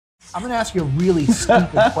I'm going to ask you a really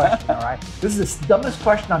stupid question, all right? This is the dumbest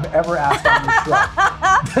question I've ever asked on the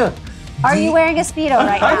show. Are you wearing a Speedo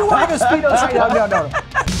right now? Are you wearing a Speedo right now? No.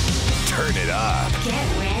 Turn it up.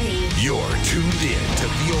 Get ready. You're tuned in to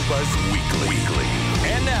VeoBuzz Weekly.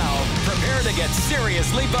 And now, prepare to get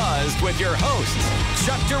seriously buzzed with your hosts,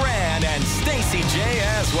 Chuck Duran and Stacey J.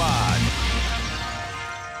 Aswad.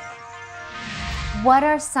 What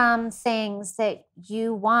are some things that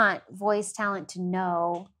you want voice talent to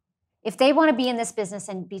know if they want to be in this business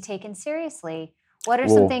and be taken seriously? What are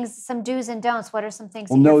some things, some do's and don'ts? What are some things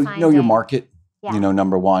that you're finding? Know your market. Yeah. You know,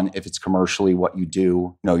 number one, if it's commercially what you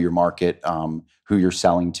do, know your market, who you're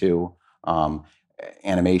selling to,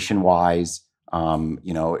 animation-wise. You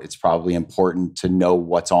know, it's probably important to know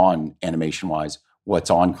what's on animation-wise, what's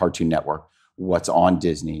on Cartoon Network, what's on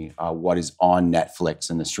Disney, what is on Netflix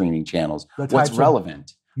and the streaming channels, what's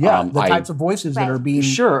relevant. The types of voices that are being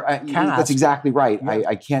cast. That's exactly right. Yeah.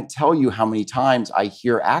 I can't tell you how many times I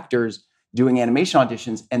hear actors doing animation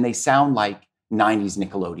auditions and they sound like 90s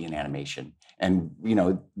Nickelodeon animation. And, you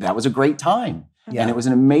know, that was a great time. Yeah. And it was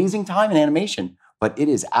an amazing time in animation, but it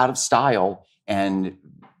is out of style and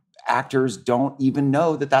actors don't even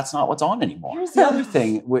know that that's not what's on anymore. Here's the other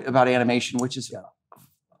thing about animation, which is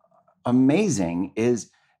amazing, is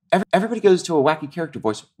everybody goes to a wacky character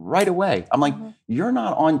voice right away. I'm like, you're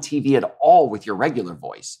not on TV at all with your regular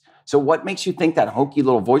voice. So what makes you think that hokey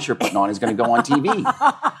little voice you're putting on is going to go on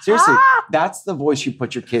TV? Seriously, that's the voice you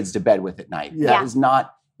put your kids to bed with at night. Yeah.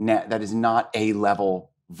 That is not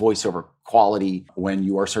A-level voiceover quality when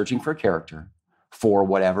you are searching for a character for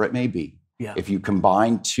whatever it may be. Yeah. If you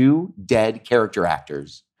combine two dead character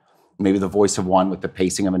actors, maybe the voice of one with the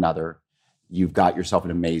pacing of another, you've got yourself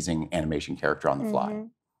an amazing animation character on the fly.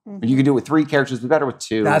 You can do it with three characters, but better with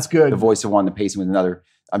two. That's good. The voice of one, the pacing with another.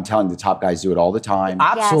 I'm telling you, the top guys do it all the time.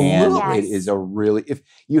 Absolutely. And it is a really, if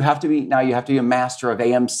you have to be a master of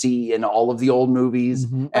AMC and all of the old movies.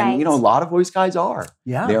 And you know, a lot of voice guys are.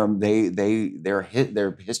 Yeah.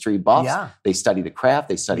 They're history buffs. Yeah. They study the craft,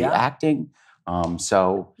 they study acting.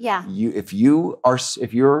 If you're a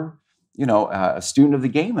student of the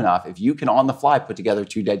game enough, if you can on the fly put together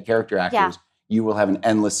two dead character actors, you will have an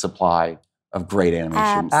endless supply of great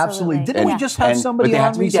animation. Absolutely. Didn't we just have somebody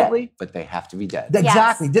on recently? But they have to be dead.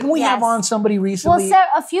 Exactly. Yes. Didn't we have on somebody recently? Well,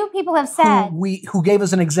 a few people have said. Who gave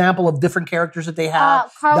us an example of different characters that they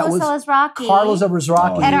have. Carlos Alazraqui. Carlos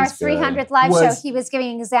Alazraqui. At our 300th live show, he was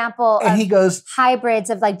giving an example and he goes, hybrids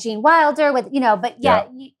of like Gene Wilder with,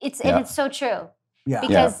 it's so true. Yeah.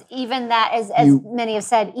 Because even that, as many have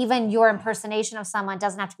said, even your impersonation of someone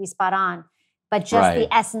doesn't have to be spot on. But just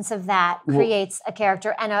the essence of that creates a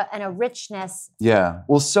character and a richness. Yeah.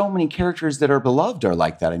 Well, so many characters that are beloved are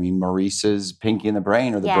like that. I mean, Maurice's Pinky and the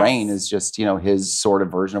Brain, or the Brain is just, his sort of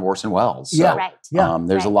version of Orson Welles. So,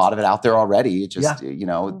 there's a lot of it out there already. It just,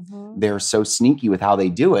 they're so sneaky with how they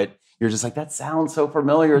do it. You're just like, that sounds so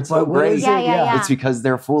familiar. It's so great. It's because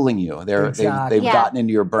they're fooling you. They've gotten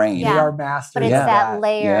into your brain. They are masters. But it's that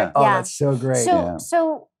layer. Oh, that's so great.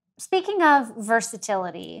 So speaking of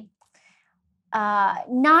versatility,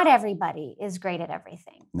 not everybody is great at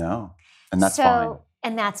everything. No, and that's fine.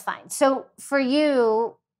 And that's fine. So for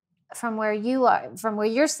you, from where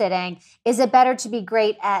you're sitting, is it better to be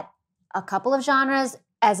great at a couple of genres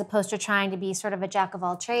as opposed to trying to be sort of a jack of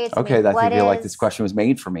all trades? Okay, I feel like this question was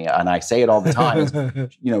made for me, and I say it all the time.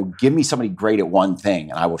 Give me somebody great at one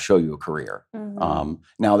thing, and I will show you a career.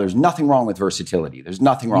 Now, there's nothing wrong with versatility. There's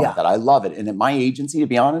nothing wrong with that. I love it. And at my agency, to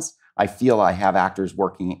be honest, I feel I have actors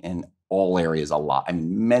working in all areas a lot. I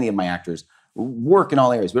mean, many of my actors work in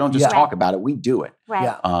all areas. We don't just talk about it, we do it.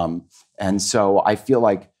 Right. And so I feel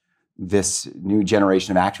like this new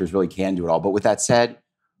generation of actors really can do it all. But with that said,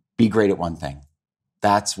 be great at one thing.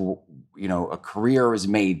 That's, a career is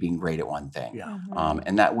made being great at one thing. Yeah.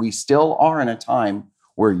 And that we still are in a time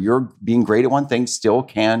where you're being great at one thing still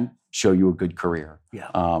can show you a good career. Yeah.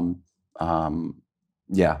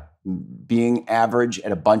 Being average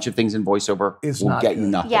at a bunch of things in voiceover will get you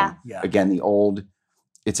nothing. Yeah. Again,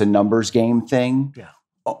 it's a numbers game thing. Yeah.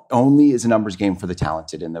 Only is a numbers game for the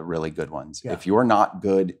talented and the really good ones. Yeah. If you're not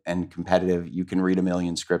good and competitive, you can read a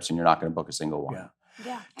million scripts and you're not going to book a single one.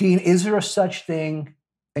 Yeah. Dean, is there a such thing,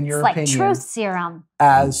 in your opinion, truth serum?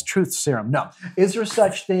 As truth serum? No. Is there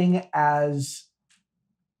such thing as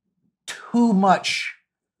too much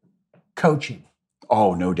coaching?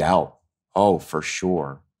 Oh, no doubt. Oh, for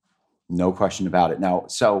sure. No question about it. Now,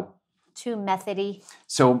 too methody.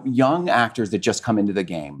 So young actors that just come into the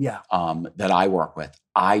game that I work with,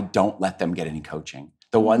 I don't let them get any coaching.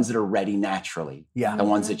 The ones that are ready naturally, the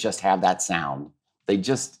ones that just have that sound,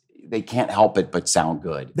 they can't help it but sound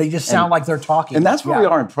good. They just sound like they're talking. And that's where we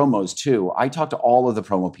are in promos too. I talk to all of the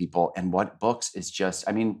promo people, and what books is just,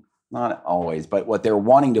 I mean, not always, but what they're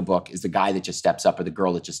wanting to book is the guy that just steps up or the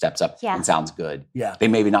girl that just steps up and sounds good. Yeah. They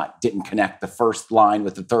maybe didn't connect the first line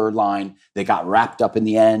with the third line. They got wrapped up in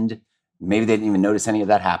the end. Maybe they didn't even notice any of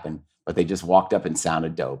that happen, but they just walked up and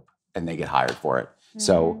sounded dope and they get hired for it. Mm-hmm.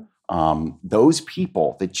 So those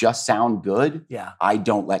people that just sound good, I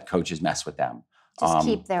don't let coaches mess with them. Just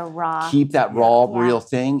keep their raw. Keep that raw, real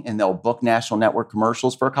thing, and they'll book national network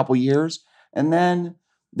commercials for a couple years, and then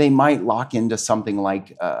they might lock into something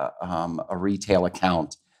like a retail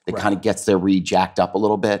account that kind of gets their read jacked up a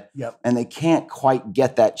little bit, and they can't quite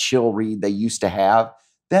get that chill read they used to have.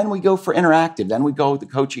 Then we go for interactive. Then we go with the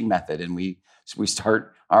coaching method, and we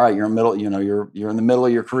start. All right, you're in the middle. You're in the middle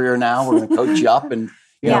of your career now. We're going to coach you up and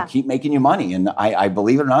keep making you money. And I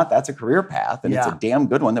believe it or not, that's a career path, and it's a damn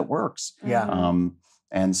good one that works.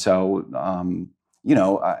 And so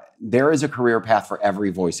there is a career path for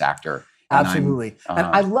every voice actor. Absolutely. And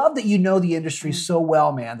I love that you know the industry so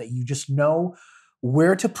well, man, that you just know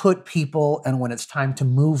where to put people and when it's time to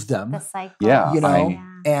move them. The cycle. Yeah.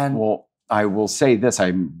 Well, I will say this.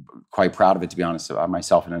 I'm quite proud of it, to be honest.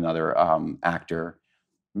 Myself and another actor,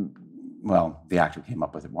 well, the actor came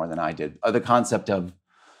up with it more than I did. The concept of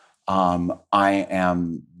I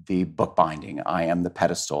am the bookbinding. I am the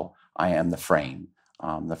pedestal. I am the frame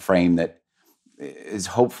that is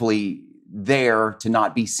hopefully there to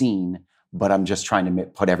not be seen, but I'm just trying to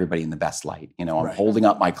put everybody in the best light. I'm holding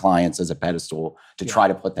up my clients as a pedestal to try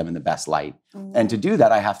to put them in the best light. Mm-hmm. And to do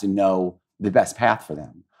that, I have to know the best path for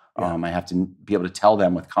them. I have to be able to tell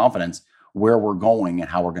them with confidence where we're going and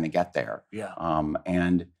how we're going to get there.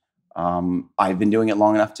 I've been doing it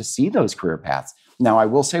long enough to see those career paths. Now, I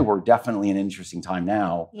will say we're definitely in an interesting time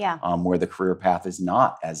now where the career path is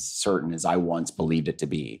not as certain as I once believed it to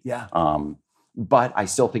be. But I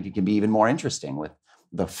still think it can be even more interesting with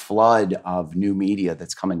the flood of new media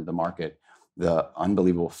that's come into the market, the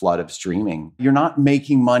unbelievable flood of streaming. You're not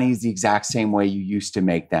making money the exact same way you used to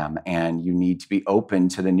make them, and you need to be open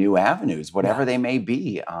to the new avenues, whatever they may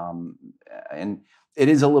be. And it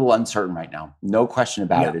is a little uncertain right now, no question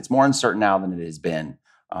about it. It's more uncertain now than it has been.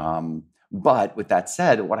 But with that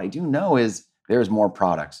said, what I do know is there's more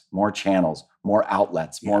products, more channels, more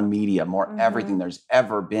outlets, more media, more everything there's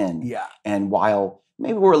ever been. And while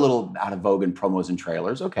maybe we're a little out of vogue in promos and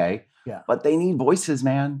trailers, but they need voices,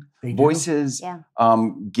 man. Voices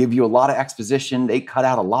give you a lot of exposition. They cut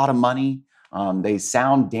out a lot of money. They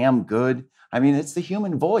sound damn good. I mean, it's the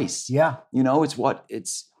human voice.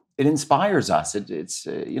 It inspires us. It does.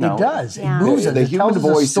 It moves us. The human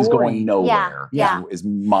voice is going nowhere. Is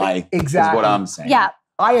what I'm saying. Yeah.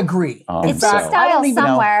 I agree. It's a style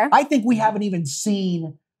somewhere. I think we haven't even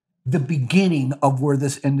seen the beginning of where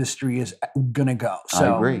this industry is going to go.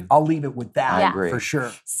 So I agree. I'll leave it with that. I agree. For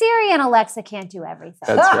sure. Siri and Alexa can't do everything.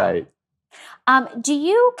 That's right. Do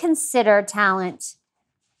you consider talent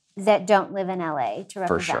that don't live in LA to represent?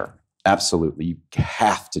 For sure. Absolutely. You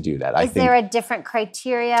have to do that. Is there a different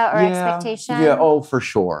criteria or expectation? Yeah. Oh, for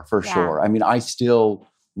sure. For sure. I mean, I still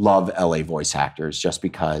love LA voice actors just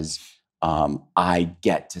because I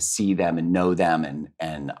get to see them and know them,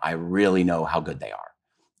 and I really know how good they are.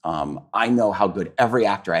 I know how good every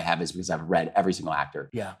actor I have is because I've read every single actor.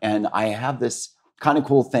 And I have this kind of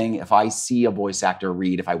cool thing. If I see a voice actor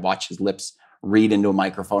read, if I watch his lips read into a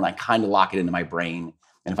microphone, I kind of lock it into my brain.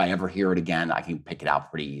 And if I ever hear it again, I can pick it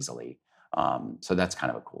out pretty easily. So that's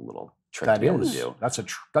kind of a cool little trick to be able to do. That's a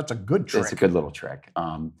good trick. It's a good little trick.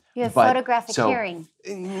 You have photographic hearing.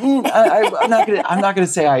 I'm not gonna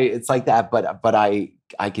say it's like that, but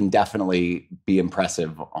I can definitely be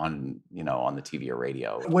impressive on the TV or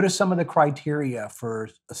radio. What are some of the criteria for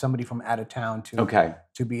somebody from out of town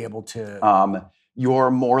to be able to?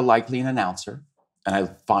 You're more likely an announcer, and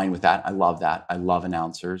I'm fine with that. I love that. I love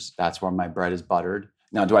announcers. That's where my bread is buttered.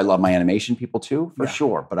 Now, do I love my animation people too? For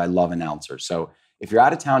sure, but I love announcers. So if you're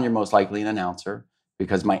out of town, you're most likely an announcer,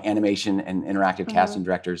 because my animation and interactive casting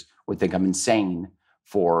directors would think I'm insane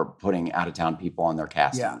for putting out of town people on their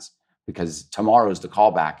castings. Because tomorrow's the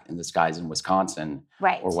callback and this guy's in Wisconsin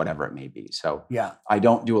or whatever it may be. So I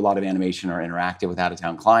don't do a lot of animation or interactive with out of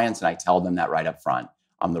town clients, and I tell them that right up front.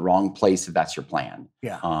 I'm the wrong place if that's your plan.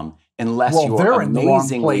 Unless you're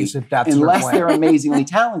amazingly, they're amazingly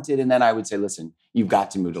talented, and then I would say, listen, you've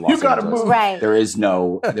got to move to Los Angeles. Right. There's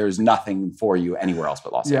nothing for you anywhere else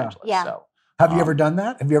but Los Angeles. So, have you ever done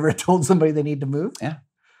that? Have you ever told somebody they need to move? Yeah.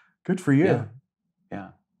 Good for you. Yeah.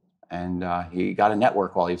 And he got a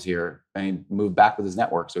network while he was here, and he moved back with his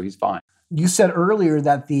network, so he's fine. You said earlier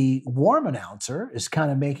that the warm announcer is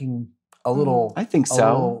kind of making a little. I think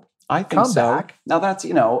so. I think comeback. So. Now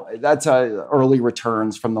that's early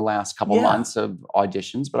returns from the last couple months of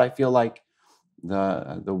auditions, but I feel like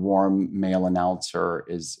the warm male announcer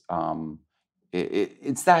is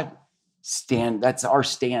it's that stand. That's our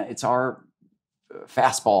stand. It's our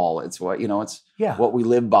fastball. It's what it's what we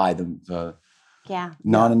live by. The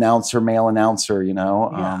non-announcer male announcer.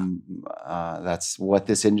 That's what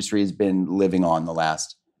this industry has been living on the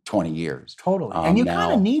last 20 years. Totally. And you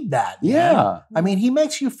kind of need that. Yeah. Man. I mean, he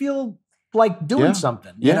makes you feel like doing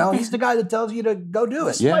something. He's the guy that tells you to go do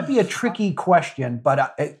it. This might be a tricky question,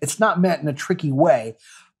 but it's not meant in a tricky way.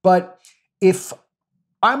 But if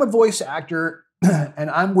I'm a voice actor and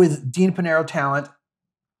I'm with Dean Panaro Talent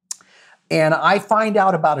and I find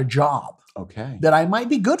out about a job that I might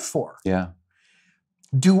be good for,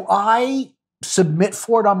 do I submit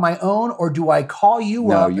for it on my own, or do I call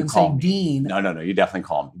you up and say, Dean? No, you definitely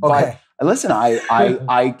call me. Okay. But listen,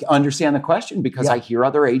 I understand the question because I hear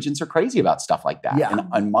other agents are crazy about stuff like that. Yeah. And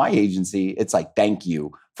on my agency, it's like, thank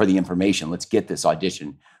you for the information. Let's get this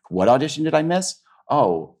audition. What audition did I miss?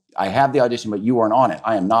 Oh, I have the audition, but you weren't on it.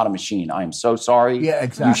 I am not a machine. I am so sorry. Yeah,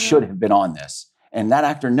 exactly. You should have been on this. And that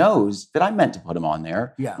actor knows that I meant to put him on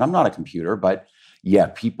there. Yeah. And I'm not a computer, but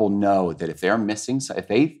people know that if they're missing,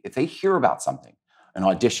 if they hear about something, an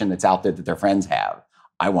audition that's out there that their friends have,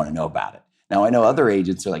 I want to know about it. Now I know other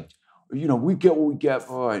agents are like, we get what we get.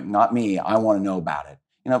 Not me. I want to know about it.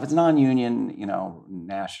 If it's non-union,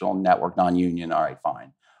 national network non-union, all right,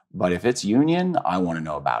 fine. But if it's union, I want to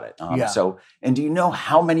know about it. So, and do you know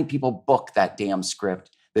how many people book that damn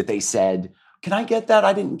script that they said, can I get that?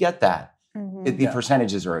 I didn't get that. Mm-hmm. The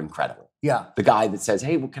percentages are incredible. Yeah. The guy that says,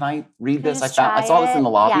 hey, well, can I read this? I saw this in the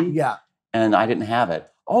lobby. Yeah. And I didn't have it.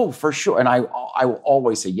 Oh, for sure. And I will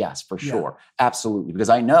always say yes, for sure. Absolutely. Because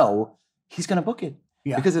I know he's going to book it.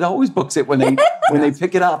 Yeah. Because it always books it when they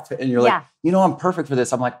pick it up and you're like, I'm perfect for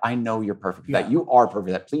this. I'm like, I know you're perfect for that. You are perfect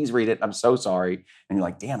for that. Please read it. I'm so sorry. And you're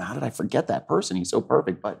like, damn, how did I forget that person? He's so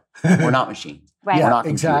perfect. But we're not machines. Right. We're not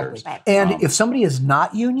computers. Right. And if somebody is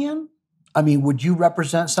not union, I mean, would you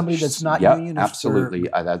represent somebody that's not union? Absolutely.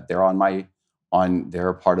 They're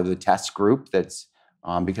a part of the test group that's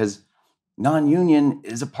because non-union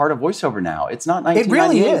is a part of voiceover now. It's not 1998. It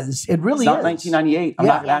really is. It really is. It's not 1998. I'm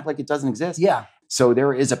not going to act like it doesn't exist. Yeah. So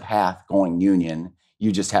there is a path going union.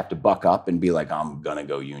 You just have to buck up and be like, I'm going to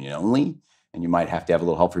go union only. And you might have to have a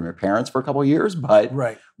little help from your parents for a couple of years. But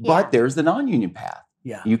there's the non-union path.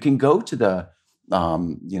 Yeah. You can go to the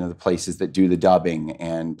places that do the dubbing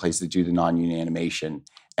and places that do the non-union animation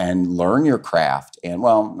and learn your craft. And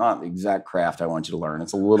not the exact craft I want you to learn.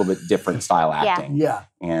 It's a little bit different style acting. Yeah.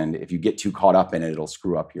 And if you get too caught up in it, it'll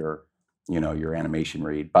screw up your animation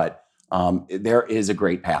read. But there is a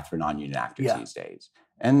great path for non-union actors these days.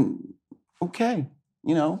 And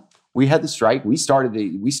we had the strike. We started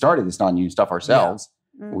this non-union stuff ourselves.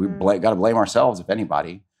 Yeah. Mm-hmm. We got to blame ourselves, if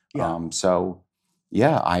anybody. Yeah.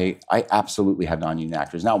 I absolutely have non-union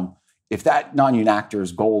actors. Now, if that non-union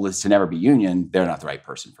actor's goal is to never be union, they're not the right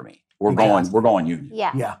person for me. We're going union.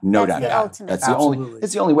 Yeah. Yeah. No doubt about it. That's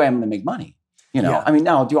the only way I'm going to make money. I mean,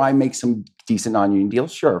 now, do I make some decent non-union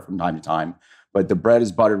deals? Sure, from time to time. But the bread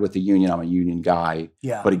is buttered with the union. I'm a union guy.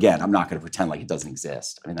 Yeah. But again, I'm not going to pretend like it doesn't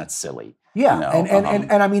exist. I mean, that's silly. Yeah.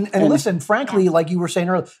 And I mean, listen, frankly, like you were saying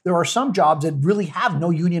earlier, there are some jobs that really have no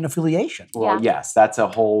union affiliation. Well, yes, that's a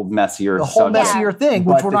whole messier thing,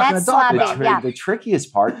 which we're not going to talk about. The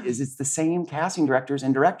trickiest part is it's the same casting directors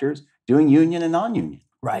and directors doing union and non-union.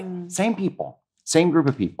 Right. Same people, same group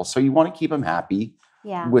of people. So you want to keep them happy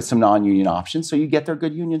with some non-union options so you get their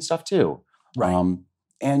good union stuff too. Right.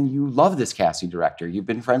 And you love this casting director. You've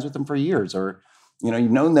been friends with them for years, or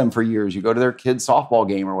you've known them for years. You go to their kid's softball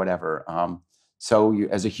game or whatever. So you,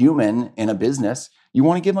 as a human in a business, you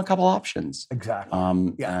want to give them a couple options. Exactly.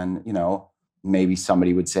 And maybe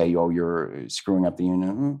somebody would say, "Oh, you're screwing up the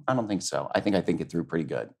union." I don't think so. I think it through pretty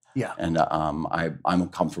good. Yeah. And I'm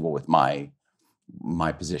comfortable with my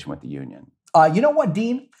position with the union. You know what,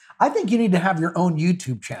 Dean? I think you need to have your own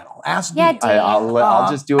YouTube channel. Ask me.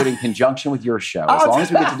 I'll just do it in conjunction with your show, as long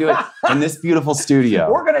as we get to do it in this beautiful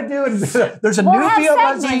studio. We're going to do it. There's a new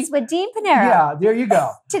segments with Dean Panaro. Yeah, there you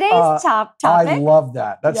go. Today's top topic. I love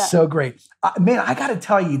that. That's so great. Man, I got to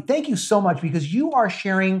tell you, thank you so much, because you are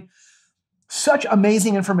sharing such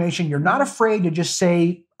amazing information. You're not afraid to just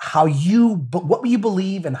say what you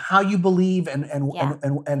believe and how you believe, and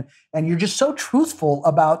you're just so truthful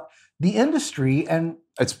about the industry. And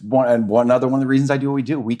it's one of the reasons I do what we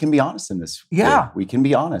do. We can be honest in this. Yeah. We can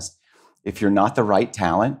be honest. If you're not the right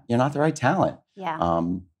talent, you're not the right talent. Yeah.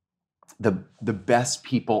 The best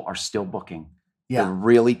people are still booking. Yeah. The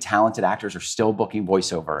really talented actors are still booking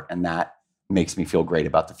voiceover. And that makes me feel great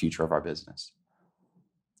about the future of our business.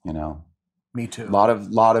 You know? Me too. A lot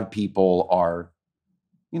of people are,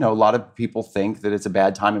 a lot of people think that it's a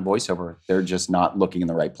bad time in voiceover. They're just not looking in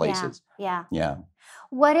the right places. Yeah.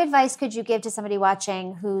 What advice could you give to somebody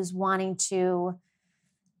watching who's wanting to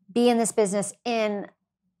be in this business in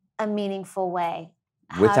a meaningful way?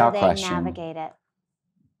 Without How do they question, navigate it?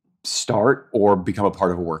 Start or become a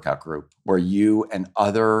part of a workout group where you and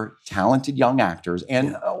other talented young actors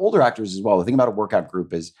and older actors as well. The thing about a workout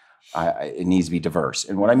group is it needs to be diverse.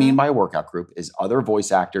 And what I mean by a workout group is other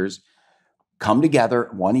voice actors come together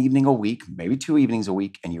one evening a week, maybe 2 evenings a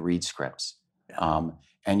week, and you read scripts.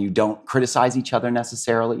 And you don't criticize each other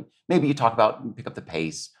necessarily. Maybe you talk about, pick up the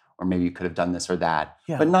pace, or maybe you could have done this or that.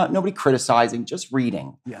 But nobody criticizing, just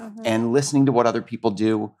reading and listening to what other people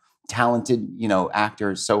do, talented,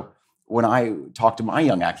 actors. So when I talk to my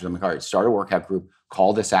young actors, I'm like, all right, start a workout group,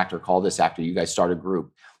 call this actor, you guys start a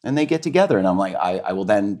group. And they get together, and I'm like, I will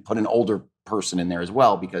then put an older person in there as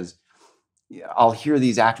well, because I'll hear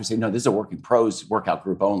these actors say, no, this is a working pros workout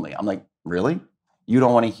group only. I'm like, really? You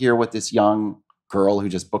don't want to hear what this young girl who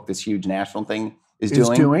just booked this huge national thing is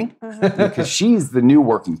doing? Because she's the new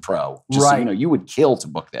working pro. Just so you know, you would kill to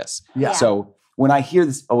book this. So when I hear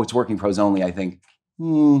this, it's working pros only, I think,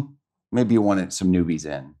 maybe you wanted some newbies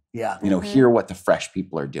in. Hear what the fresh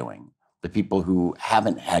people are doing. The people who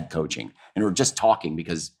haven't had coaching and are just talking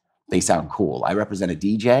because they sound cool. I represent a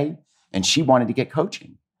DJ, and she wanted to get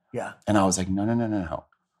coaching. And I was like, no.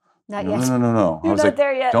 Not yet. No. I was like,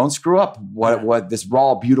 there yet. Don't screw up what this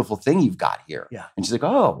raw, beautiful thing you've got here. And she's like,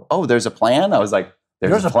 oh, there's a plan? I was like,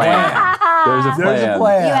 there's a plan. There's a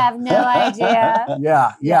plan. You have no idea.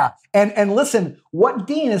 Yeah. And listen, what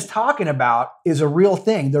Dean is talking about is a real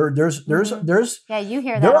thing. There's you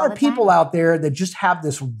hear that. There all are the people time. out there that just have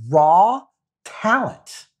this raw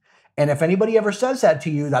talent. And if anybody ever says that to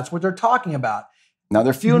you, that's what they're talking about. Now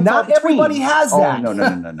they're few and far between. Not everybody has that. Oh,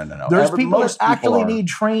 no. There's people that actually need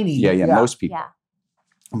training. Yeah, most people.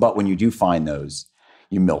 But when you do find those,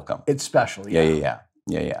 you milk them. It's special. Yeah.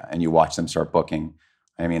 And you watch them start booking.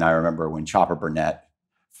 I mean, I remember when Chopper Burnett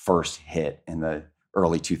first hit in the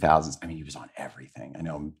early 2000s. I mean, he was on everything. I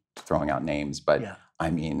know I'm throwing out names, but I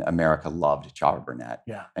mean, America loved Chopper Burnett.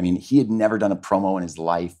 I mean, he had never done a promo in his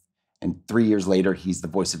life. And 3 years later, he's the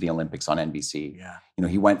voice of the Olympics on NBC.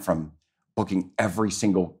 He went from booking every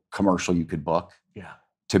single commercial you could book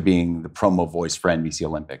to being the promo voice for NBC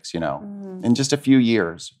Olympics, in just a few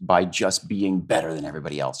years, by just being better than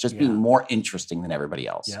everybody else, just being more interesting than everybody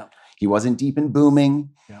else. He wasn't deep and booming.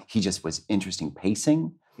 He just was interesting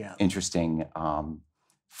pacing, interesting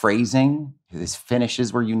phrasing. His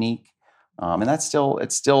finishes were unique. And it's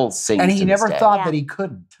still sings. And he never thought that he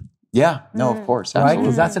couldn't. Yeah, no, of course, absolutely. Right,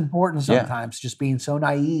 because that's important sometimes. Just being so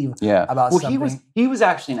naive about something. He was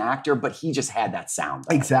actually an actor, but he just had that sound.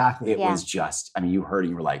 Though. Exactly. It was just. I mean, you heard it,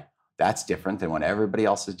 you were like, "That's different than what everybody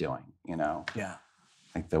else is doing."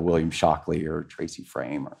 Like the William Shockley or Tracy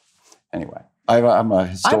Frame, or anyway. I'm a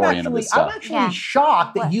historian of this stuff. I'm actually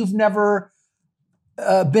shocked that you've never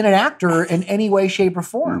been an actor in any way, shape, or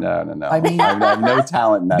form. No. I mean, I have no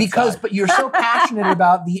talent in that but you're so passionate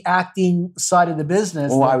about the acting side of the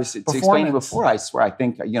business. Well, I was explaining before. I swear, I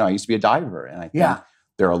think I used to be a diver, and I think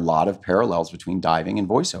there are a lot of parallels between diving and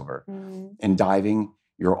voiceover. In diving,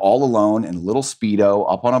 you're all alone in a little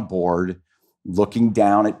Speedo up on a board, looking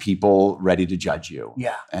down at people ready to judge you.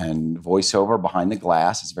 And voiceover behind the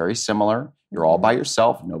glass is very similar. You're all by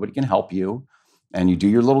yourself. Nobody can help you. And you do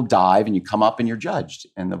your little dive and you come up and you're judged.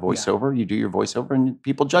 And the voiceover, you do your voiceover and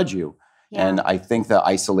people judge you. And I think the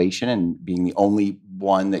isolation and being the only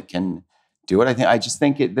one that can do it,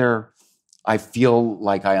 I feel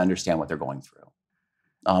like I understand what they're going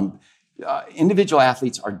through. Individual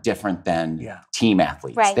athletes are different than team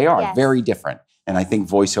athletes. Right. They are very different. And I think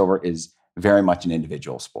voiceover is very much an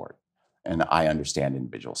individual sport. And I understand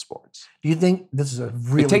individual sports. Do you think this is a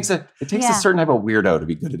really... It takes a certain type of weirdo to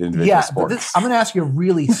be good at individual sports. I'm going to ask you a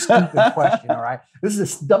really stupid question, all right? This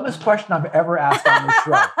is the dumbest question I've ever asked on the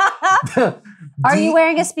show. Are you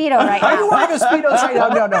wearing a Speedo right now? Are you wearing a Speedo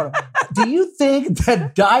right now? No. Do you think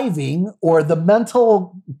that diving or the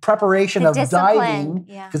mental preparation of diving,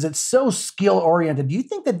 because it's so skill-oriented, do you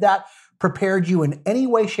think that prepared you in any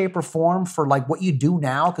way, shape, or form for like what you do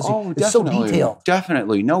now? Because it's so detailed.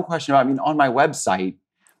 Definitely, no question about it. I mean, on my website,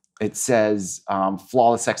 it says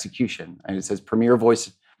flawless execution. And it says premier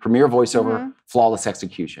voiceover, flawless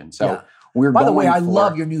execution. So By the way, I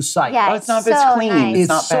love your new site. Yeah, it's clean. Nice. It's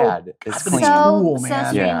not so, bad. It's clean. So cool,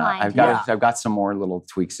 man. I've got some more little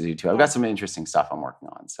tweaks to do too. I've got some interesting stuff I'm working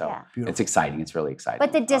on. So it's exciting. It's really exciting.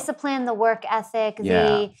 But the discipline, the work ethic,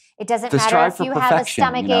 it doesn't matter if you have a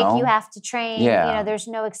stomach ache, you have to train. Yeah. You know, there's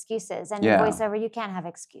no excuses. And in voiceover, you can't have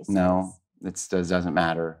excuses. No. It doesn't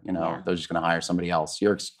matter, they're just going to hire somebody else.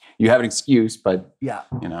 You have an excuse, but they're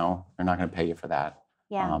not going to pay you for that.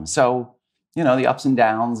 Yeah. So, the ups and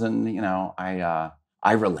downs, and I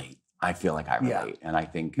relate. I feel like I relate, and I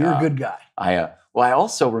think you're a good guy. I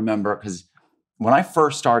also remember because when I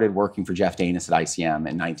first started working for Jeff Danis at ICM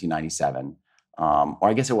in 1997, or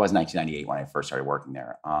I guess it was 1998 when I first started working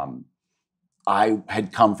there. I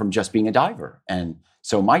had come from just being a diver, and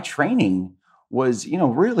so my training was,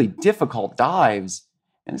 really difficult dives,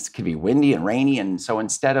 and this could be windy and rainy. And so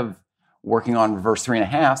instead of working on reverse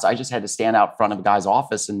 3.5s, I just had to stand out front of a guy's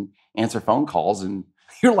office and answer phone calls. And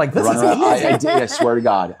you're like, this is easy. I swear to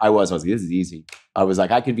God, I was like, this is easy. I was like,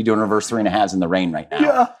 I could be doing reverse 3.5s in the rain right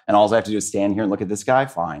now. And all I have to do is stand here and look at this guy.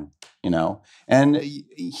 Fine. And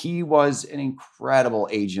he was an incredible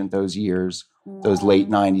agent those years, those late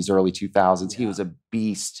 90s, early 2000s. He was a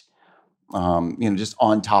beast. Just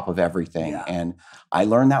on top of everything. Yeah. And I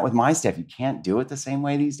learned that with my staff. You can't do it the same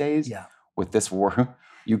way these days. Yeah. With this war,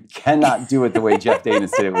 you cannot do it the way Jeff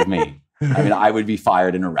Danis did it with me. I mean, I would be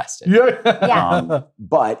fired and arrested.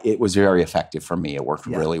 But it was very effective for me. It worked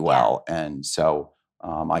really well. And so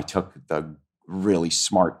I took the really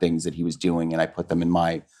smart things that he was doing and I put them in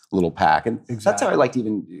my little pack. And that's how I like to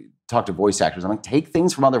even talk to voice actors. I'm like, take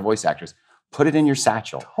things from other voice actors. Put it in your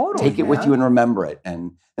satchel. Totally, take it with you and remember it.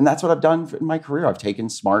 And that's what I've done in my career. I've taken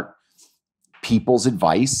smart people's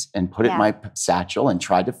advice and put it in my satchel and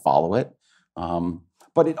tried to follow it.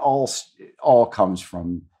 But it all comes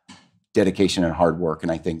from dedication and hard work.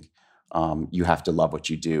 And I think you have to love what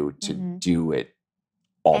you do to do it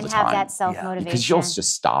all the time. And have that self-motivation. Because you'll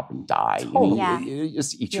just stop and die. Totally. You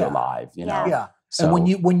just eat you alive, Yeah. So,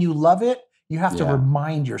 and when you love it, you have to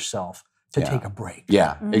remind yourself to take a break.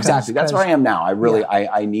 Yeah, exactly. That's where I am now. I really,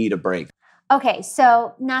 I need a break. Okay,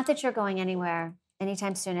 so not that you're going anywhere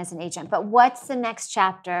anytime soon as an agent, but what's the next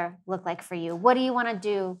chapter look like for you? What do you want to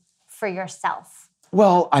do for yourself?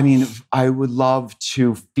 Well, I mean, I would love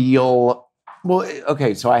to feel,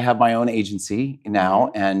 so I have my own agency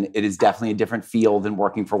now, and it is definitely a different feel than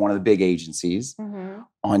working for one of the big agencies.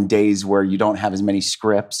 On days where you don't have as many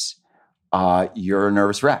scripts, you're a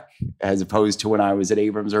nervous wreck, as opposed to when I was at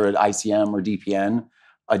Abrams or at ICM or DPN,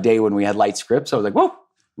 a day when we had light scripts, I was like, whoa,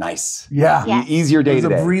 nice. Yeah. Easier day today.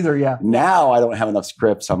 It was a breather, Now I don't have enough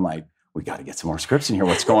scripts. I'm like, we got to get some more scripts in here.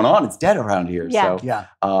 What's going on? It's dead around here. Yeah.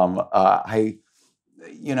 I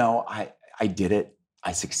did it.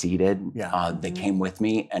 I succeeded. They came with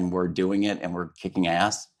me and we're doing it and we're kicking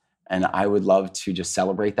ass. And I would love to just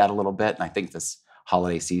celebrate that a little bit. And I think this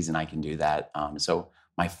holiday season I can do that. So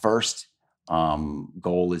my first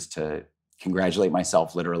goal is to congratulate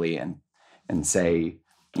myself literally and say,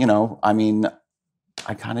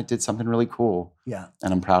 I kind of did something really cool. Yeah.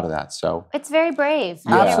 And I'm proud of that. So it's very brave.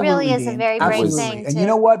 It really is a very brave thing. And you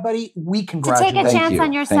know what, buddy? We congratulate you. To take a chance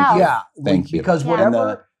on yourself. Thank you. Because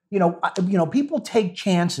whatever, people take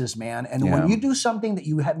chances, man. And when you do something that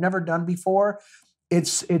you have never done before,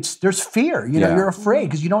 there's fear. You're afraid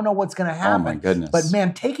because you don't know what's going to happen. Oh my goodness. But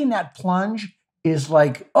man, taking that plunge is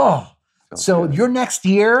like, so good. Your next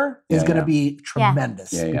year is going to be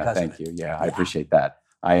tremendous. Yeah. Thank you. Yeah, I appreciate that.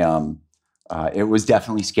 It was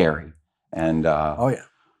definitely scary. And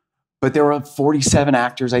but there were 47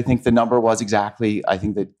 actors, I think the number was exactly, I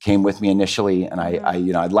think that came with me initially. And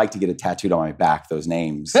I'd like to get it tattooed on my back, those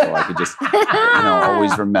names, so I could just,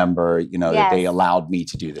 always remember, that they allowed me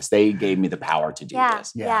to do this. They gave me the power to do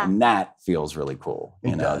this. Yeah. And that feels really cool.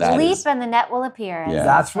 Leap and the net will appear. Yeah.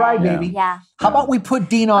 That's right, baby. Yeah. How about we put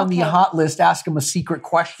Dean on the hot list, ask him a secret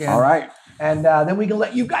question. All right. And then we can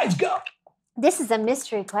let you guys go. This is a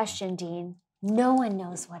mystery question, Dean. No one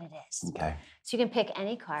knows what it is. Okay. So you can pick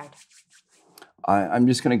any card. I'm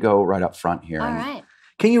just going to go right up front here. All right.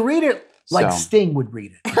 Can you read it like Sting would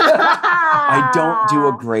read it? I don't do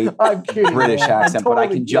a great British accent, but I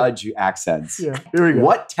can judge accents. Yeah. Here we go.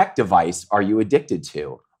 What tech device are you addicted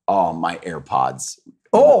to? Oh, my AirPods.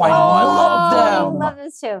 Oh, I love them. I love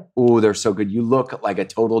those too. Oh, they're so good. You look like a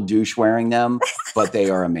total douche wearing them, but they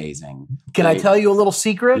are amazing. Can I tell you a little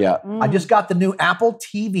secret? Yeah. I just got the new Apple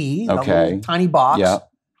TV, the little tiny box. Yeah.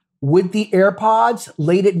 With the AirPods,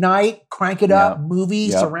 late at night, crank it up,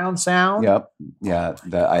 movie, surround sound. Yep. Yeah.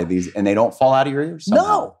 And they don't fall out of your ears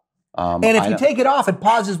somehow. No. And if you take it off, it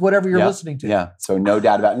pauses whatever you're listening to. Yeah. So no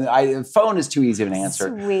doubt about it. Phone is too easy of an answer.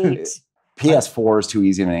 Sweet. PS4 is too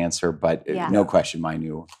easy of an answer, but no question, my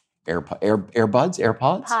new AirPods?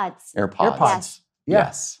 AirPods.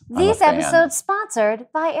 Yes. These episodes sponsored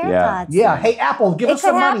by AirPods. Yeah. Hey, Apple, give us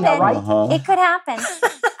some money, all right? It could happen.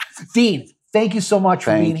 Dean, thank you so much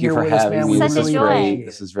for being here with us, man. Such a joy.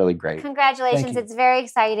 This is really great. Congratulations. It's very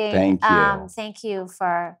exciting. Thank you. Thank you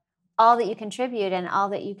for all that you contribute and all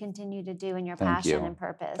that you continue to do in your passion and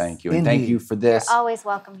purpose. Thank you. And thank you for this. You're always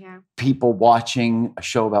welcome here. People watching a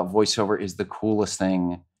show about voiceover is the coolest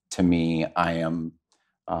thing to me. I am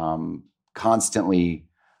constantly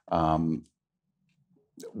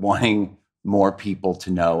wanting more people to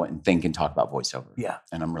know and think and talk about voiceover. Yeah.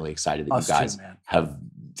 And I'm really excited that you guys have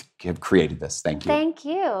created this. Thank you. Thank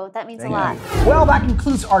you. That means a lot. Well, that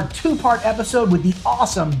concludes our 2-part episode with the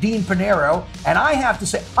awesome Dean Pinheiro. And I have to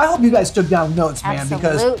say, I hope you guys took down notes, man,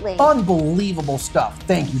 because unbelievable stuff.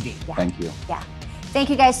 Thank you, Dean. Yeah. Thank you. Yeah.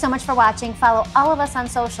 Thank you guys so much for watching. Follow all of us on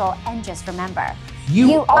social. And just remember,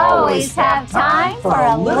 you always have time for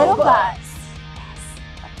a little buzz.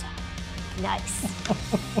 Nice.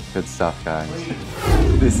 Good stuff, guys.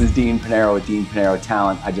 This is Dean Pinheiro with Dean Pinheiro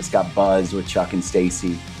Talent. I just got buzzed with Chuck and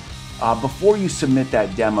Stacy. Before you submit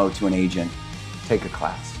that demo to an agent, take a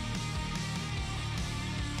class.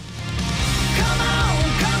 Come on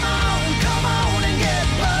and get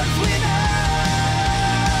buzzed with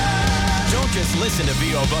us. Don't just listen to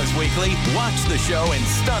VO Buzz Weekly. Watch the show in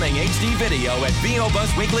stunning HD video at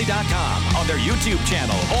VOBuzzWeekly.com, on their YouTube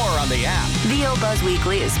channel, or on the app. VO Buzz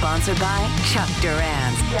Weekly is sponsored by Chuck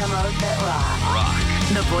Duran's Demos That Rock.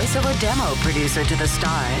 The voiceover demo producer to the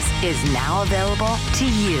stars is now available to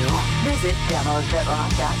you. Visit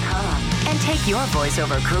demosthatrock.com and take your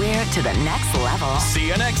voiceover career to the next level. See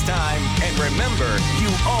you next time. And remember, you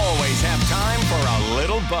always have time for a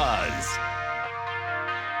little buzz.